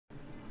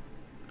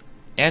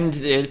And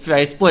if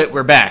I split,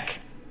 we're back.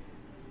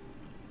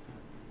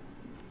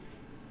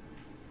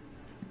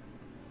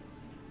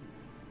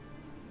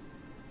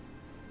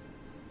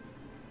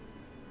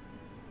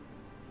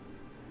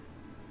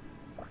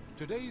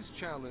 Today's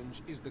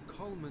challenge is the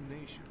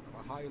culmination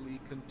of a highly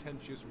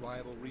contentious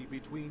rivalry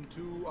between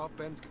two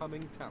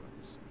up-and-coming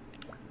talents.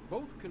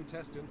 Both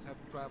contestants have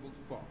traveled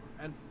far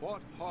and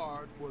fought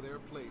hard for their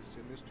place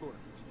in this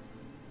tournament.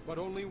 But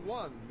only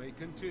one may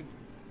continue.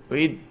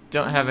 We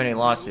don't have any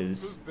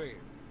losses.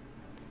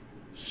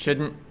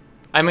 Shouldn't...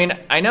 I mean,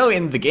 I know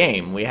in the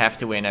game we have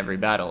to win every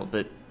battle,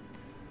 but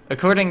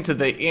according to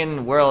the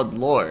in-world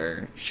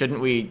lore,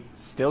 shouldn't we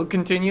still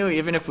continue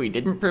even if we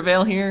didn't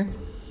prevail here?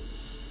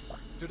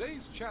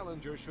 Today's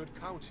challenger should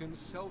count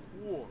himself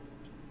warned.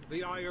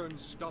 The Iron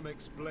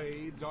Stomach's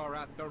blades are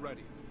at the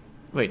ready.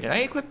 Wait, did I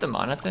equip the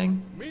mana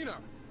thing? Mina!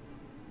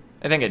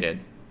 I think I did.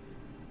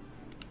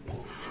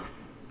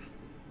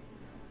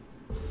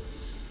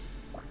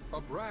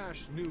 A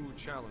brash new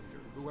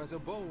challenger who has a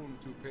bone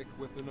to pick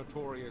with the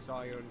notorious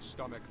Iron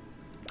Stomach.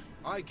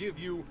 I give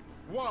you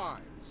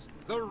Weiz,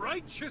 the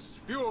Righteous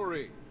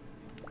Fury!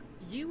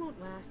 You won't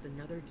last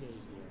another day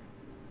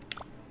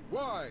here.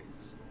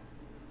 Weiz!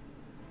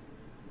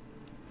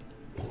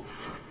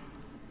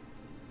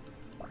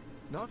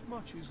 Not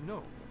much is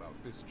known about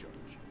this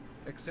judge,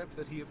 except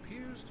that he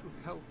appears to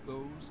help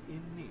those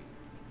in need.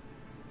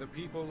 The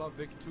people of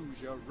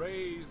Victusia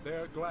raise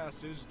their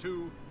glasses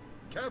to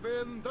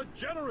Kevin the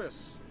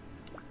Generous!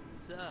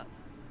 Sup?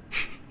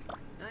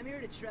 I'm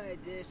here to try a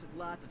dish with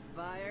lots of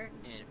fire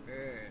and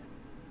earth.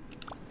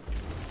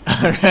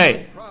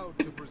 Alright. Proud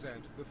to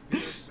present the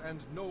fierce and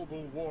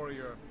noble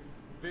warrior,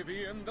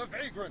 Vivian the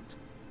Vagrant!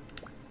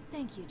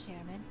 Thank you,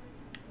 Chairman.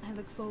 I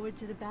look forward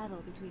to the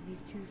battle between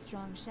these two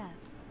strong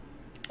chefs.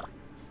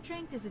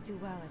 Strength is a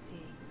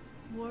duality.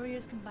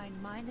 Warriors combine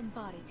mind and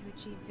body to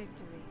achieve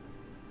victory.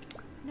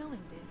 Knowing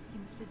this, you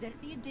must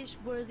present me a dish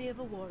worthy of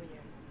a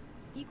warrior.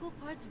 Equal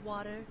parts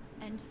water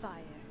and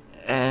fire.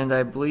 And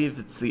I believe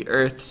it's the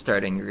earth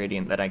starting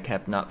ingredient that I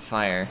kept, not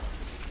fire.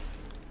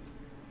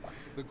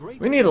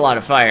 We need a lot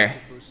of fire.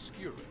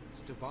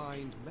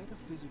 Divined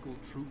metaphysical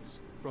truths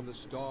from the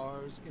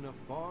stars in a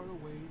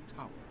faraway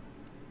tower.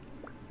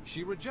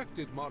 She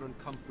rejected modern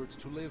comforts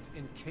to live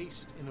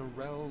encased in a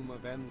realm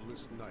of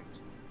endless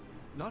night.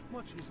 Not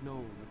much is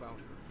known about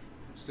her,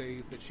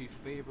 save that she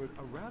favored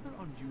a rather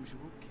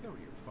unusual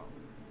carrier fowl.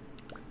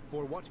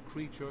 For what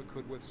creature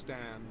could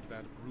withstand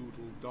that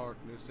brutal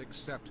darkness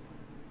except...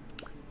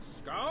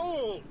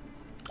 Scowl!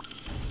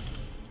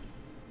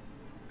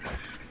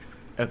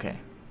 Okay.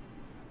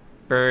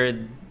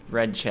 Bird,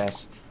 red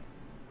chest,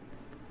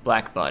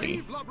 black body.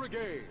 Vive la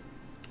Brigade!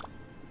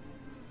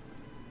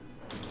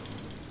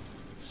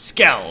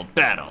 Scowl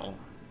battle.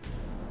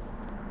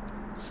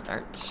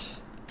 Start.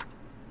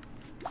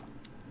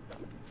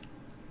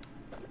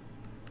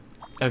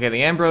 Okay,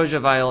 the ambrosia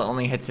vial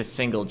only hits a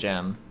single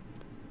gem.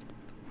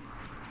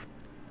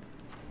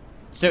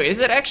 So is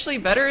it actually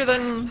better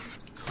than...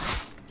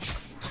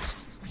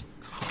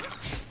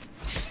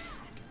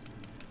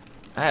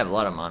 I have a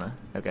lot of mana.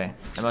 Okay,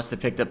 I must have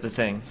picked up the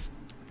thing.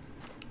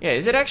 Yeah,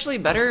 is it actually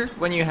better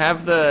when you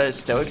have the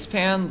Stoics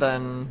pan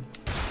than...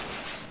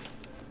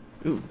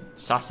 Ooh,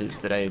 sauces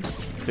that I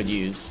could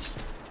use.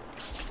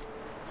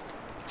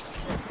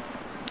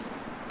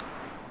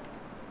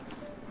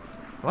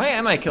 Why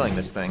am I killing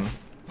this thing?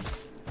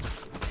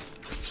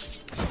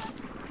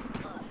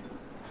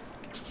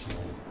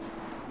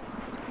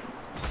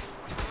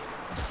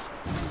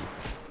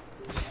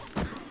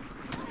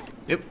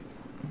 Yep.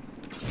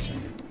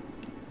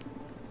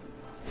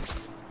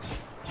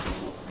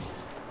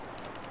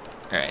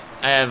 Alright,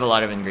 I have a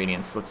lot of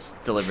ingredients. Let's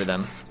deliver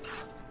them.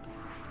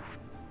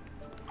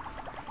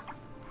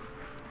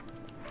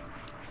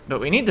 But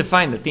we need to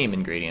find the theme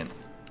ingredient.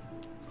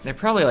 They're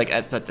probably like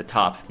at the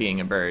top, being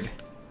a bird.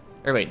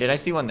 Or wait, did I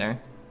see one there?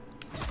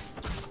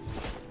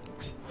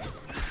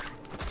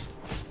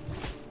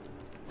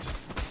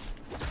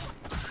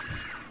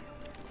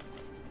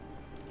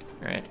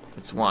 Alright,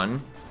 that's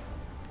one.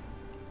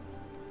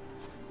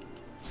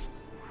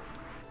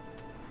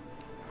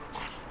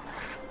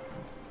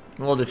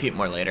 We'll defeat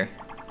more later.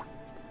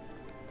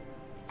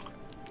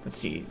 Let's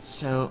see,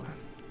 so...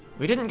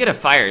 We didn't get a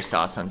fire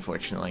sauce,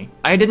 unfortunately.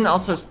 I didn't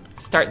also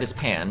start this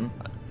pan.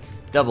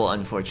 Double,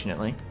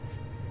 unfortunately.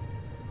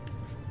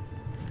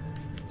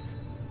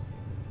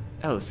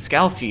 Oh,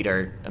 scowl feet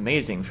are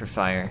amazing for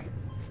fire.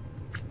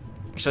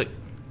 Actually...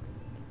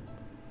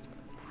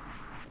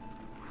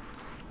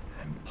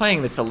 I'm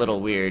playing this a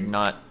little weird,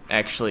 not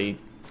actually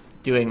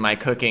doing my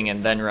cooking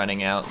and then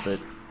running out, but...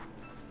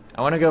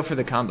 I want to go for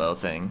the combo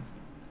thing.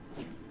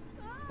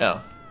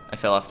 Oh, I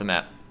fell off the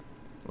map.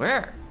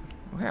 Where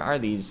are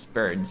these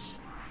birds?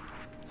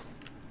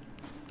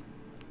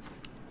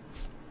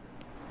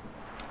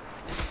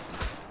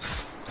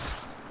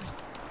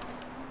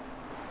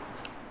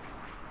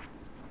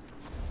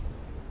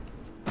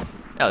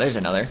 Oh, there's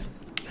another.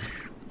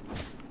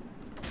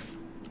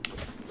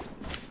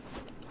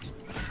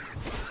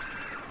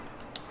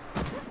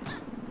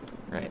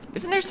 Right.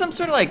 Isn't there some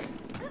sort of like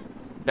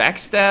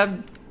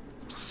backstab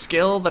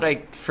skill that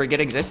I forget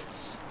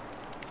exists?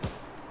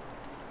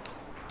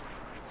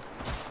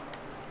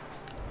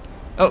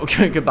 Oh,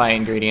 goodbye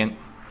ingredient.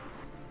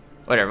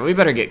 Whatever, we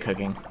better get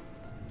cooking.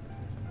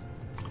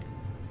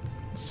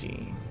 Let's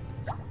see.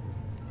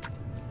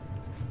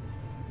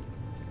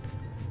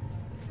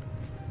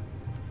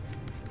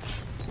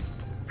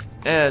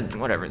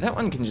 Whatever, that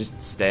one can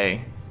just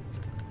stay.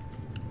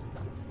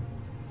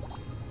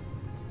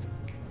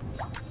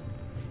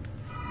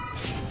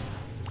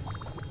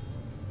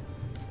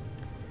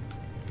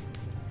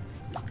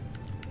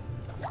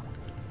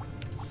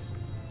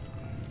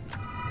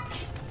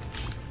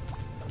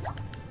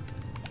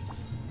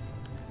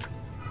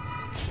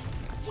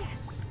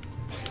 Yes.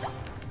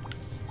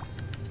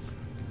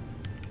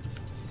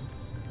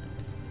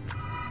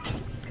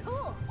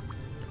 Cool.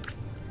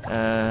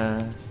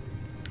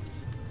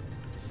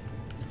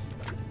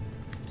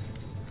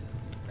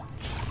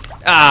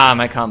 Ah,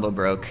 my combo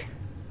broke.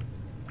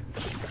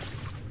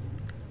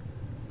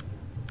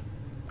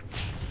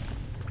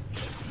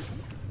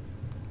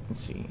 Let's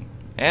see.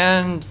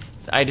 And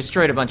I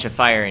destroyed a bunch of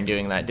fire in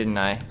doing that, didn't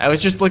I? I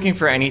was just looking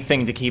for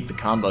anything to keep the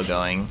combo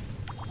going.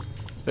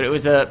 But it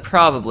was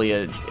probably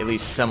a at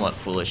least somewhat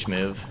foolish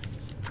move.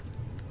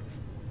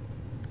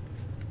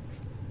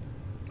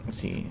 Let's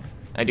see.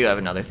 I do have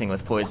another thing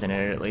with poison in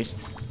it, at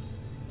least,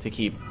 to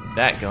keep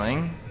that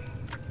going.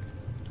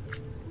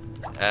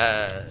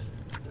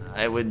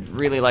 I would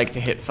really like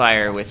to hit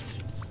fire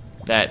with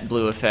that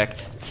blue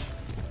effect.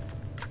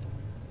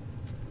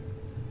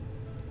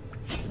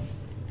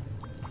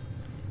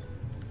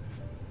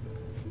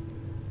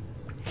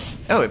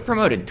 Oh, it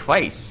promoted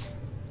twice.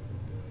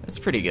 That's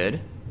pretty good.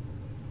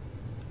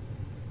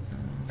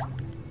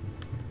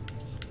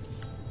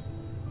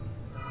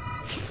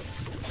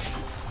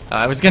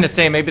 I was gonna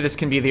say maybe this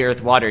can be the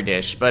earth water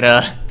dish, but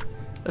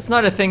that's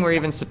not a thing we're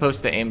even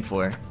supposed to aim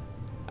for.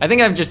 I think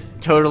I've just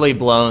totally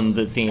blown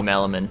the theme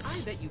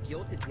elements. I bet you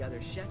guilted the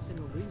other chefs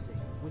into losing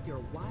with your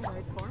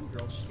wide-eyed farm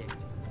girl shtick.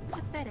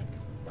 Pathetic.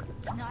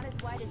 Not as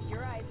wide as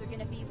your eyes are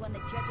gonna be when the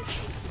judges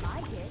taste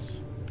my dish.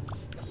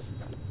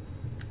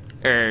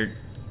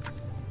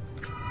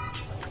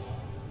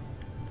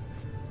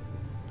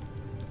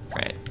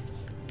 Right.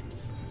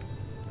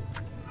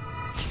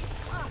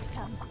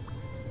 Awesome.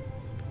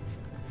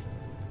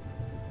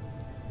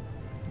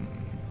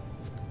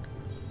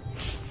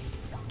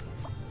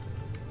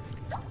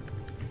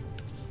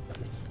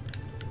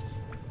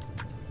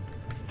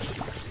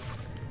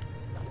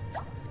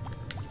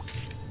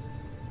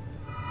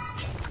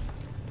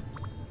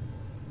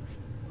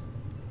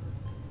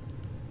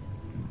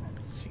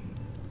 Let's see.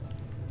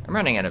 I'm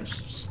running out of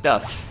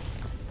stuff.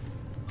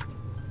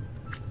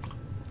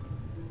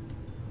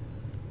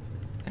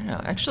 I don't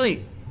know,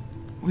 actually,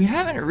 we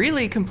haven't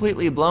really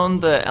completely blown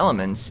the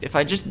elements. If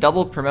I just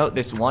double promote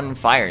this one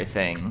fire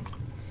thing.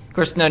 Of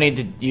course, no need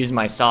to use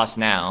my sauce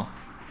now.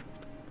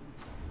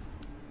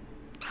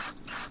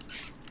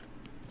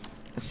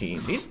 Let's see,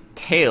 these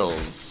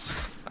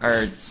tails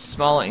are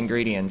small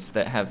ingredients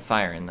that have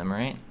fire in them,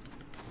 right?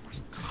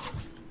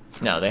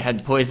 No, they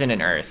had poison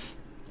and earth.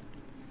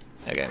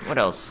 Okay, what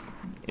else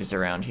is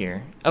around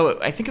here? Oh,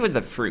 I think it was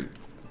the fruit.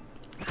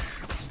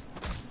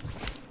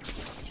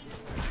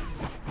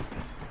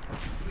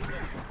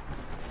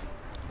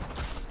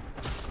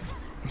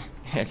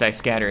 As I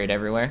scatter it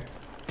everywhere.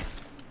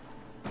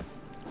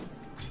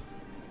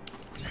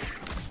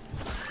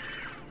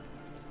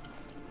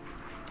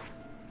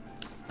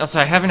 Also,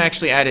 I haven't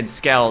actually added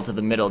scowl to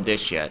the middle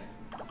dish yet.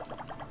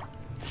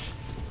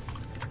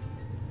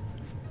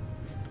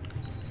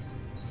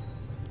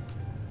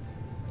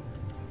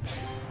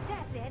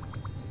 That's it.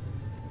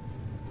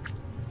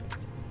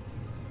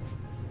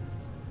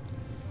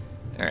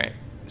 Alright,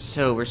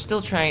 so we're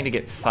still trying to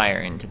get fire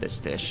into this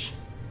dish.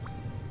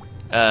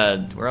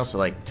 We're also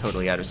like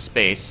totally out of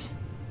space.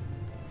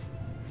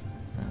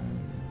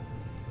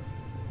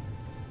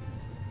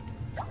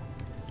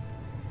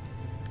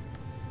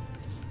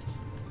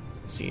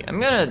 Let's see, I'm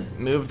gonna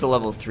move the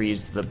level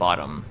 3s to the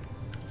bottom.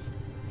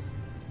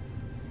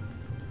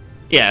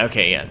 Yeah,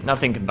 okay, yeah,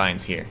 nothing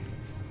combines here.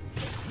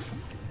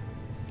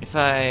 If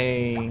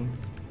I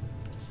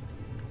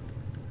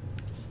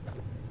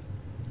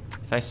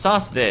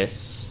sauce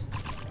this,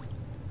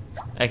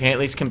 I can at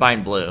least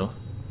combine blue.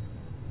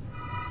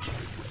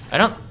 I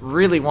don't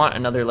really want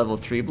another level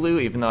 3 blue,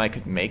 even though I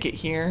could make it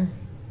here.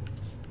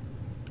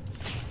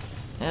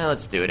 Yeah,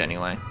 let's do it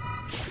anyway.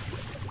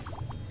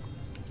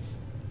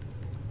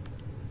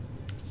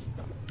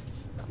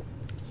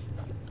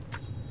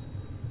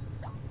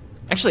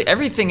 Actually,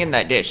 everything in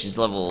that dish is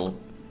level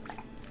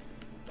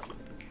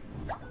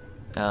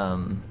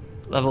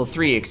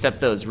 3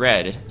 except those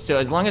red. So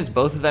as long as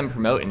both of them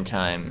promote in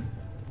time.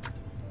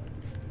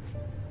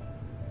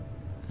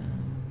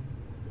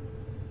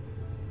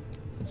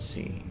 Let's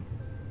see.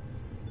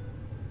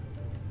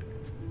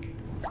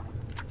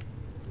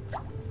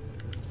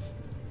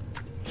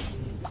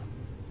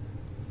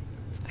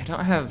 I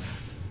don't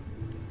have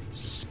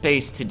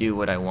space to do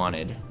what I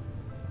wanted.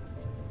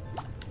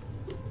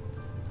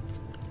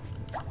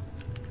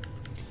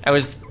 I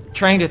was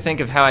trying to think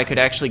of how I could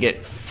actually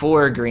get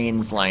 4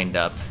 greens lined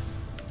up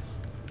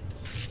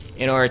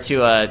in order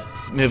to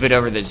move it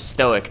over the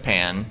stoic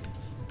pan,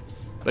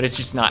 but it's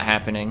just not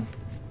happening.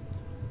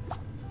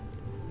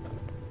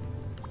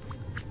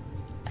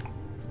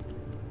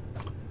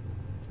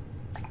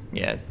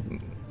 Yeah.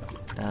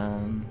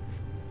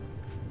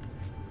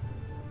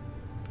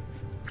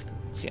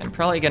 See, I'm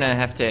probably gonna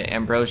have to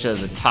ambrosia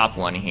the top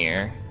one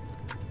here.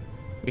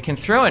 We can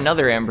throw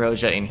another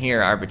ambrosia in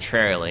here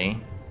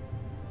arbitrarily.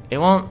 It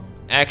won't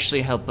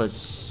actually help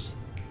us,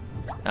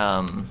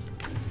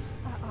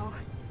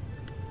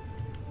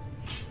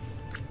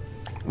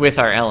 with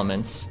our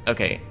elements.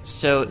 Okay,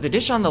 so the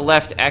dish on the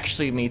left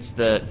actually meets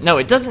the... No,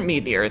 it doesn't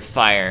meet the earth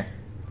fire.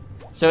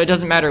 So it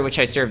doesn't matter which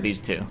I serve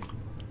these to.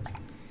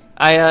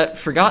 I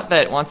forgot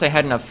that once I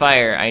had enough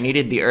fire, I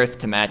needed the earth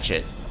to match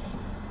it.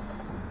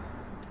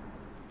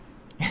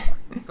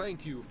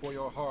 Thank you for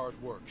your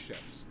hard work,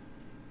 chefs.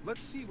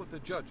 Let's see what the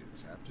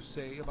judges have to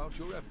say about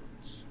your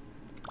efforts.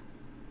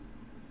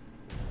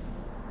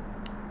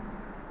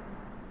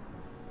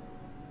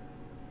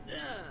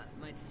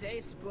 My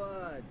taste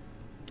buds.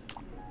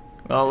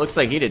 Well, it looks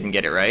like he didn't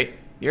get it right.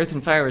 The earth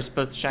and fire were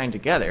supposed to shine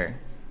together.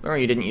 Remember,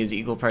 you didn't use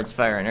equal parts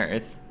fire and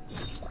earth.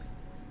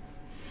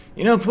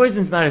 You know,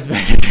 poison's not as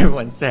bad as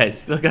everyone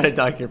says. Still gotta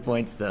dock your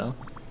points, though.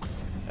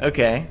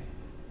 Okay.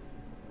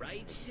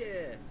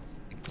 Righteous.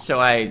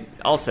 So I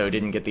also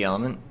didn't get the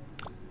element.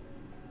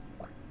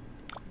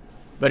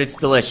 But it's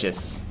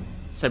delicious.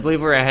 So I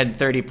believe we're ahead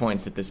 30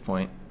 points at this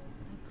point.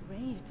 A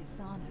grave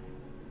dishonor.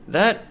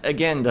 That,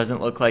 again,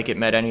 doesn't look like it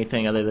met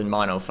anything other than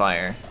mono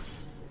fire.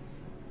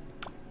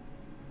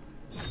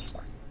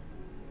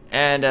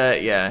 And,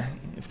 yeah.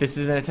 If this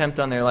is an attempt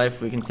on their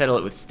life, we can settle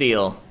it with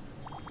steel.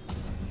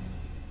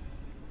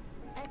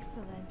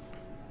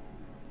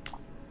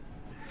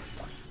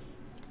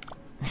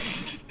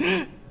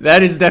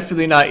 That is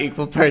definitely not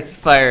equal parts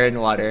fire and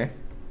water.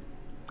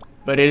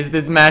 But it is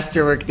the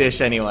masterwork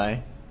dish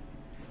anyway.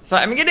 So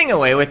I'm getting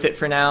away with it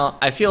for now.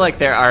 I feel like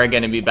there are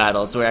going to be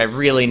battles where I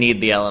really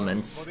need the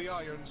elements.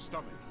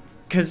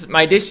 Because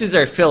my dishes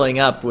are filling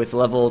up with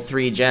level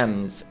 3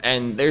 gems,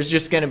 and there's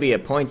just going to be a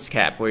points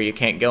cap where you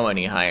can't go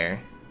any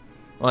higher.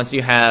 Once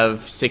you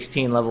have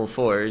 16 level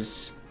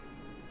 4s.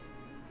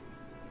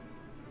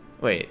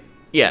 Wait,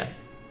 yeah.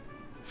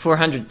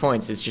 400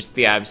 points is just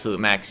the absolute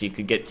max you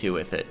could get to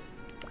with it.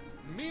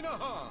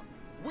 Minaha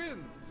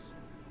wins.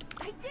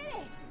 I did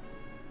it!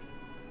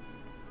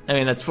 I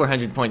mean, that's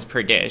 400 points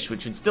per dish,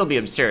 which would still be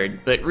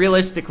absurd, but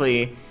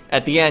realistically,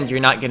 at the end, you're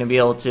not going to be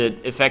able to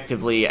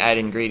effectively add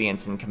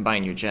ingredients and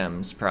combine your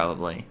gems,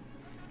 probably.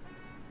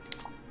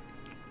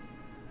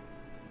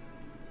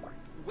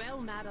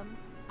 Well, madam,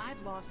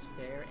 I've lost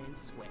fair and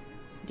square.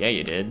 Yeah,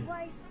 you did.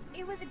 Weiz,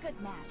 it was a good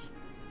match.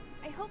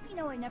 I hope you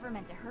know I never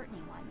meant to hurt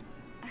anyone.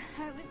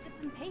 I was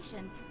just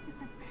impatient.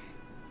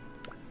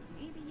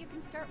 Maybe you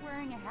can start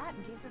wearing a hat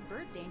in case of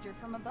bird danger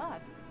from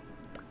above.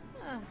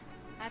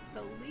 That's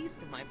the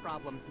least of my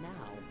problems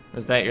now.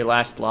 Was that your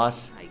last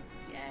loss? I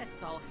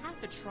guess I'll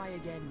have to try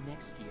again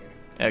next year.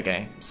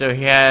 Okay, so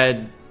he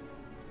had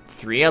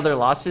 3 other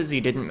losses he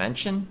didn't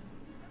mention?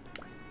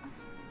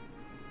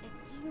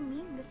 Do you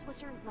mean this was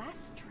your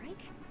last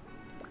strike?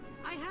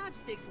 I have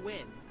 6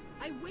 wins.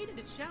 I waited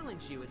to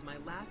challenge you as my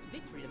last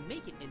victory to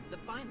make it into the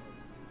finals.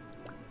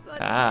 But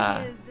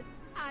the thing is,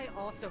 I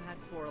also had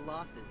 4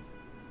 losses.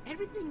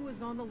 Everything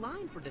was on the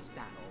line for this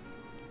battle.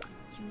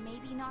 You may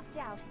be knocked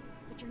out,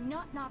 but you're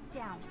not knocked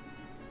down.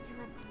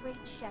 You're a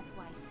great chef,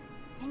 Weiz,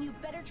 and you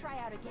better try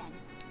out again.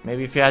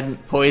 Maybe if you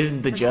hadn't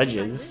poisoned the Perhaps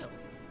judges. I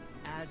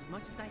will. As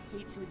much as I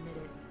hate to admit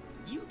it,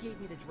 you gave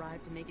me the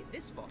drive to make it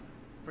this far.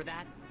 For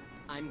that,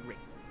 I'm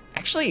grateful.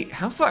 Actually,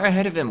 how far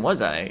ahead of him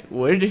was I?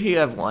 Would he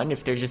have won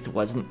if there just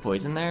wasn't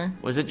poison there?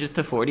 Was it just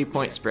a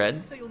 40-point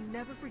spread? So you'll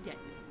never forget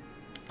me.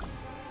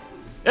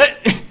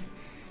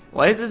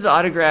 Why is this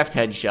autographed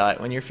headshot?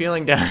 When you're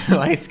feeling down,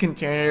 Weiz can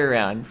turn it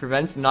around.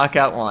 Prevents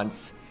knockout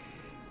once.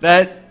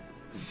 That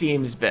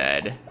seems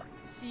bad.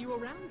 See you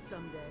around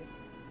someday.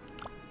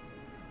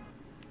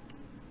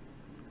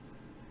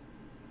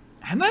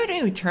 How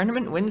many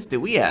tournament wins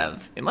do we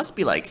have? It must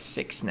be like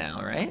 6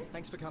 now, right?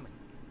 Thanks for coming.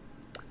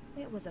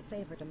 It was a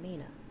favor to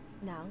Mina.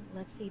 Now,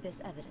 let's see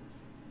this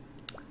evidence.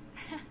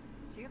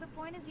 To the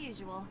point as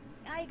usual.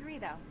 I agree,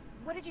 though.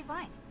 What did you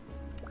find?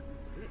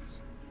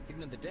 This,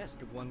 hidden in the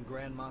desk of one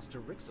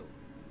Grandmaster Rixel.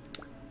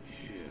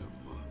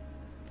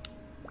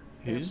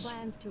 There are Who's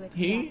plans to extract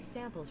he?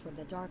 samples from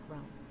the Dark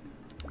Realm.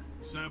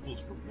 Samples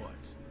for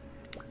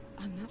what?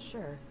 I'm not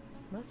sure.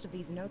 Most of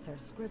these notes are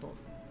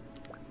scribbles.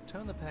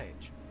 Turn the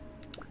page.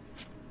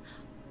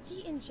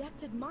 He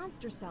injected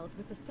monster cells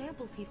with the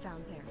samples he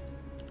found there.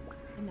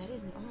 And that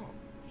isn't all.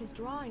 His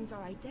drawings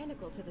are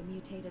identical to the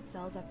mutated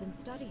cells I've been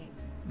studying.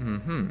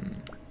 Mm-hmm.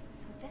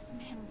 So this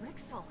man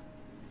Rixel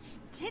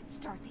did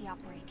start the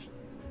outbreak.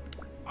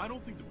 I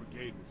don't think the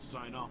Brigade would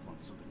sign off on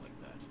something like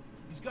that.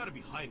 He's got to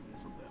be hiding it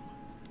from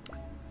them.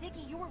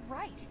 Ziggy, you were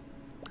right.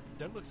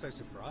 Don't look so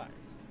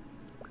surprised.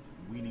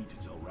 We need to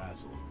tell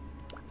Razzle.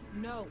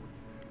 No.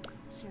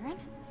 Kieran?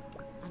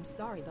 I'm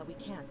sorry, but we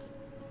can't.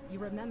 You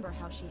remember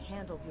how she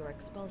handled your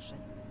expulsion.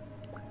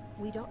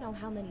 We don't know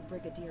how many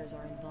brigadiers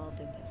are involved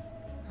in this.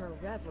 Her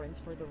reverence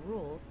for the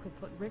rules could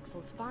put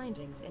Rixel's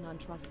findings in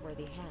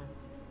untrustworthy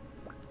hands.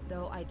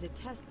 Though I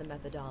detest the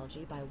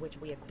methodology by which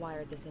we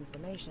acquired this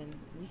information,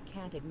 we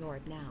can't ignore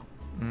it now.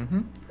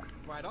 Mm-hmm.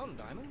 Right on,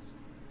 Diamonds.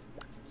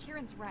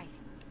 Kieran's right,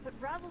 but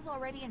Razzle's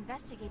already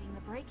investigating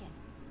the break-in.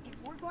 If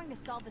we're going to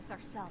solve this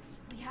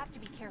ourselves, we have to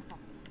be careful.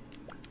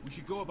 We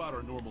should go about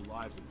our normal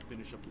lives and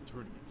finish up the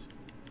tournament.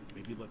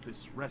 Maybe let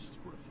this rest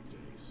for a few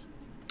days.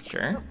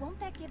 Sure. But won't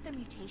that give the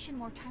mutation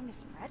more time to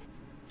spread?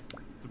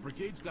 The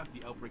Brigade's got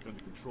the outbreak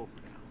under control for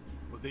now,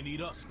 but they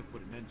need us to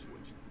put an end to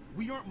it.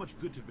 We aren't much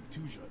good to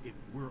Victusia if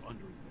we're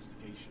under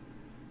investigation.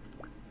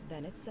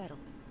 Then it's settled.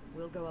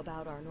 We'll go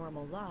about our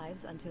normal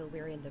lives until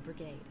we're in the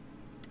Brigade.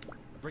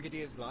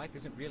 Brigadier's life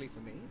isn't really for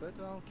me, but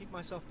I'll keep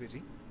myself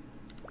busy.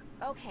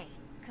 Okay,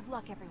 good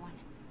luck everyone.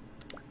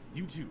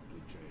 You too,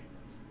 Blue Jay.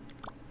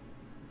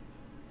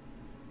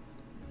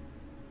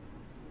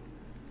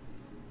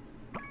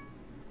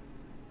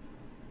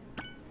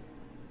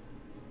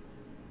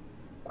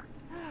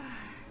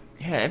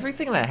 Yeah,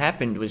 everything that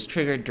happened was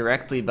triggered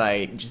directly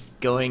by just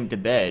going to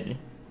bed.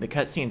 The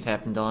cutscenes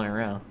happened all in a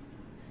row.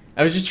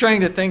 I was just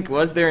trying to think,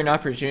 was there an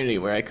opportunity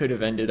where I could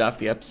have ended off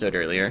the episode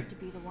earlier? To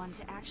be the one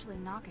to actually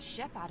knock a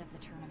chef out of the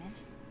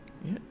tournament.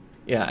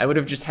 Yeah, I would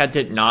have just had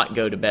to not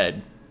go to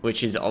bed,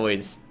 which is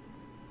always...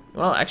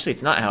 Well, actually,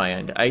 it's not how I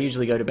end. I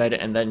usually go to bed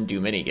and then do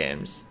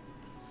mini-games.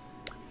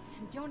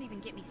 And don't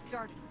even get me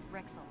started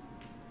with Rixel.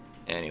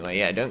 Anyway,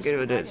 yeah, don't get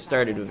it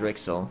started with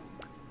Rixel.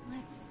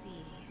 Let's see.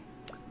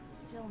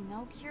 Still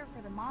no cure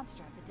for the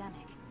monster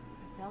epidemic.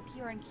 But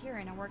Belkior and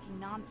Kieran are working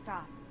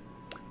non-stop.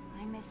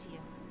 I miss you,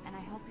 and I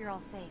hope you're all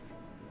safe.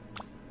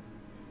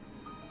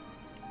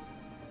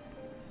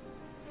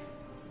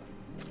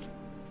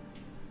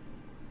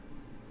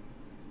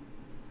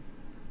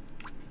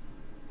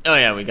 Oh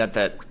yeah, we got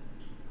that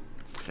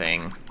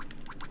thing.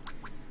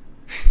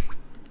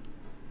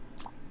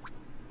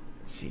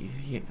 Let's see.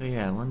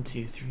 Yeah, 1,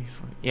 2, 3,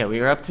 4. Yeah, we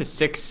were up to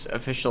 6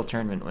 official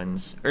tournament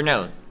wins. Or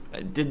no,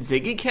 did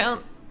Ziggy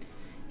count?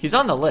 He's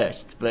on the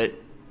list, but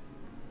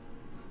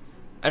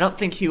I don't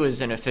think he was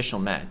an official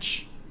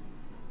match.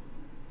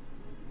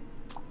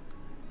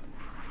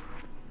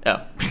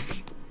 Oh.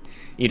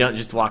 You don't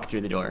just walk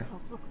through the door.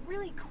 Both look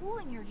really cool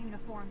in your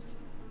uniforms.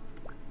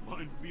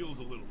 Mine feels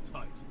a little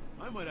tight.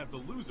 I might have to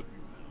lose a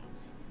few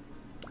pounds.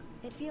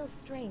 It feels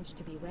strange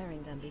to be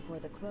wearing them before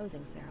the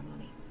closing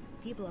ceremony.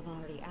 People have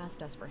already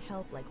asked us for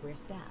help like we're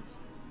staff.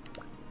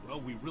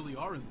 Well, we really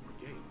are in the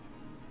Brigade.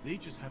 They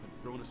just haven't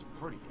thrown us a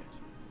party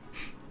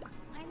yet.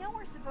 I know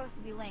we're supposed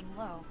to be laying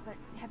low, but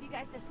have you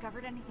guys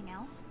discovered anything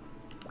else?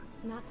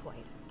 Not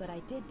quite, but I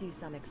did do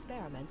some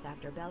experiments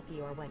after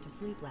Belkior went to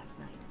sleep last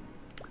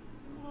night.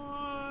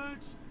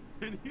 What?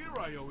 And here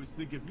I always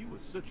think of you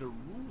as such a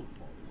rule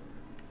follower.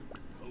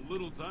 A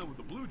little time with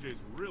the Blue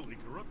Jays really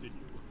corrupted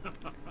you.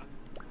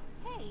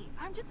 Hey,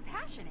 I'm just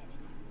passionate.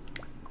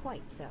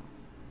 Quite so.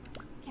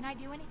 Can I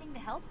do anything to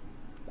help?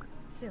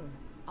 Soon.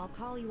 I'll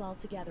call you all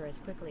together as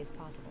quickly as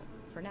possible.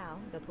 For now,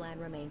 the plan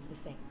remains the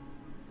same.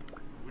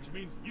 Which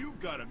means you've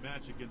got a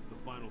match against the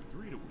final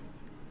 3 to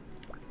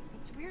win.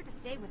 It's weird to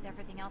say with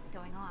everything else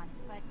going on,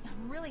 but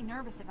I'm really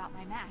nervous about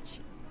my match.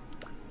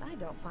 I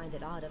don't find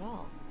it odd at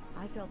all.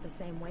 I felt the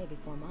same way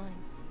before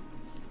mine.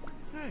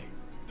 Hey,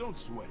 don't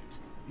sweat it.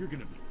 You're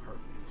gonna be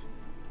perfect.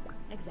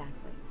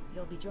 Exactly.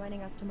 You'll be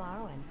joining us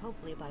tomorrow, and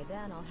hopefully by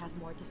then I'll have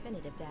more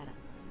definitive data.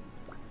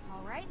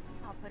 Alright,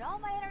 I'll put all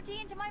my energy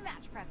into my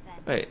match prep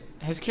then. Wait,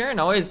 has Kieran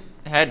always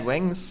had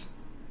wings?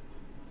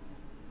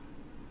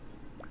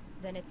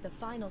 Then it's the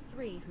final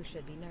 3 who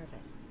should be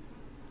nervous.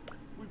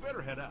 We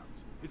better head out.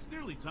 It's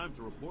nearly time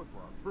to report for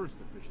our first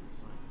official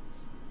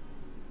assignments.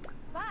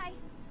 Bye!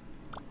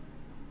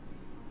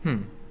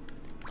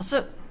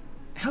 Also,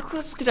 how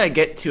close did I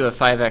get to a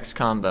 5x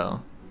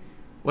combo?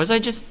 Was I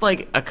just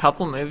like a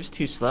couple moves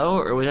too slow,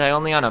 or was I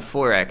only on a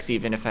 4x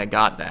even if I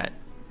got that?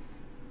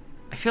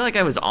 I feel like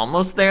I was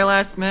almost there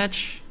last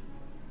match.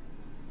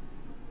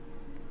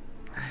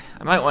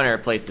 I might want to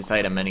replace this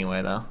item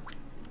anyway though.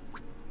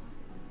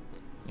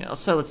 Yeah,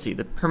 also, let's see,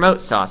 the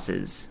promote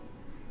sauces.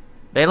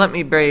 They let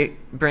me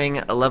bring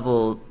a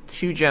level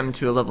 2 gem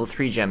to a level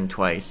 3 gem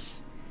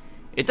twice.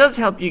 It does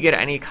help you get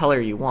any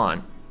color you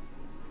want,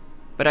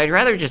 but I'd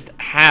rather just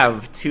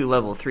have 2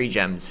 level 3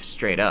 gems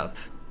straight up.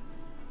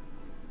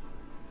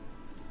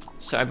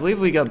 So I believe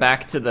we go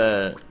back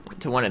to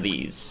one of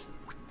these.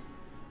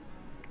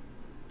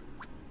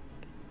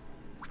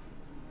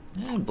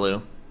 And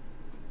blue.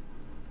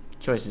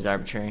 Choice is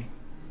arbitrary.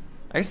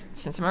 I guess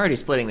since I'm already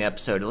splitting the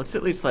episode, let's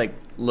at least like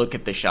look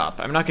at the shop.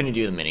 I'm not gonna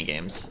do the mini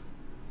games.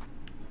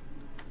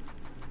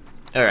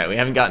 Alright, we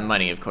haven't gotten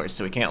money, of course,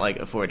 so we can't like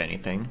afford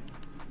anything.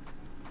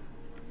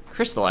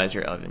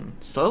 Crystallizer oven.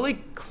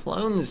 Slowly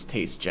clones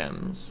taste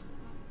gems.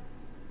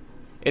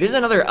 It is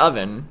another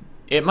oven.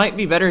 It might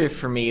be better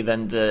for me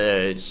than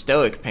the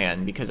stoic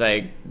pan because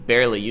I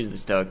barely use the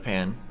stoic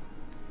pan.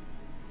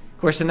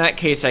 course, in that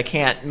case, I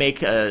can't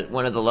make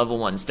one of the level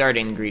 1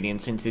 starting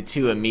ingredients into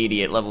 2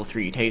 immediate level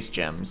 3 taste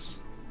gems.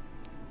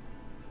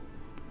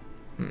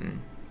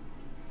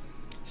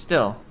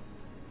 Still.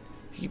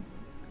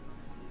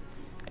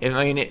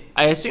 I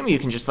assume you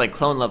can just, like,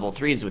 clone level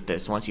 3s with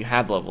this once you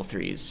have level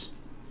 3s.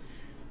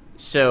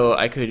 So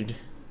I could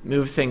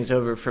move things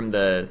over from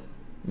the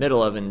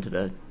middle oven to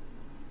the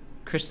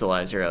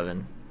crystallizer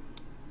oven.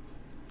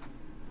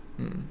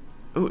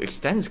 Ooh,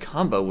 extends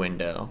combo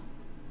window.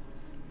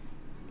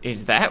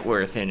 Is that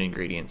worth an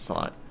ingredient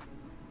slot?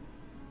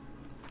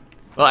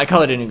 Well, I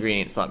call it an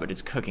ingredient slot, but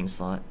it's a cooking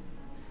slot.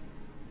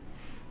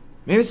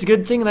 Maybe it's a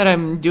good thing that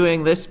I'm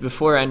doing this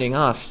before ending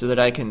off so that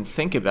I can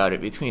think about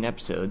it between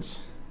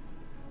episodes.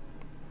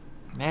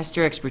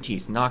 Master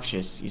expertise,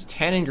 noxious. Use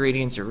 10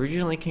 ingredients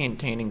originally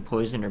containing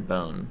poison or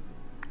bone.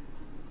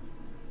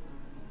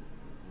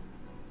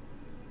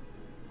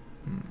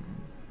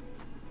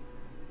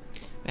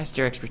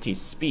 Master expertise,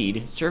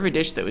 speed. Serve a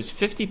dish that was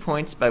 50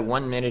 points by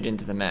 1 minute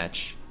into the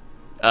match.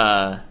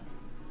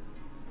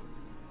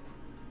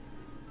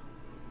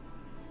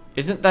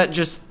 Isn't that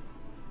just...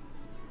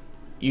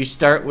 You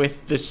start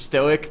with the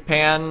stoic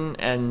pan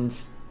and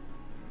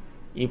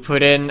you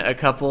put in a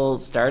couple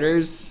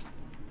starters?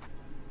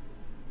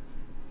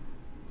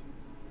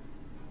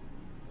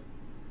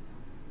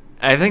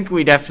 I think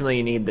we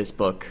definitely need this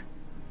book.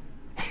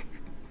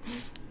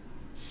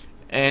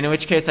 In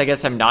which case, I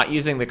guess I'm not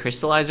using the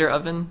crystallizer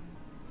oven.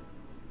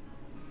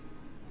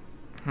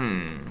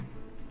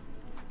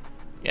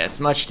 Yes,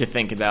 much to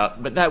think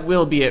about, but that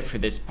will be it for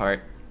this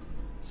part.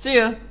 See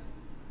ya!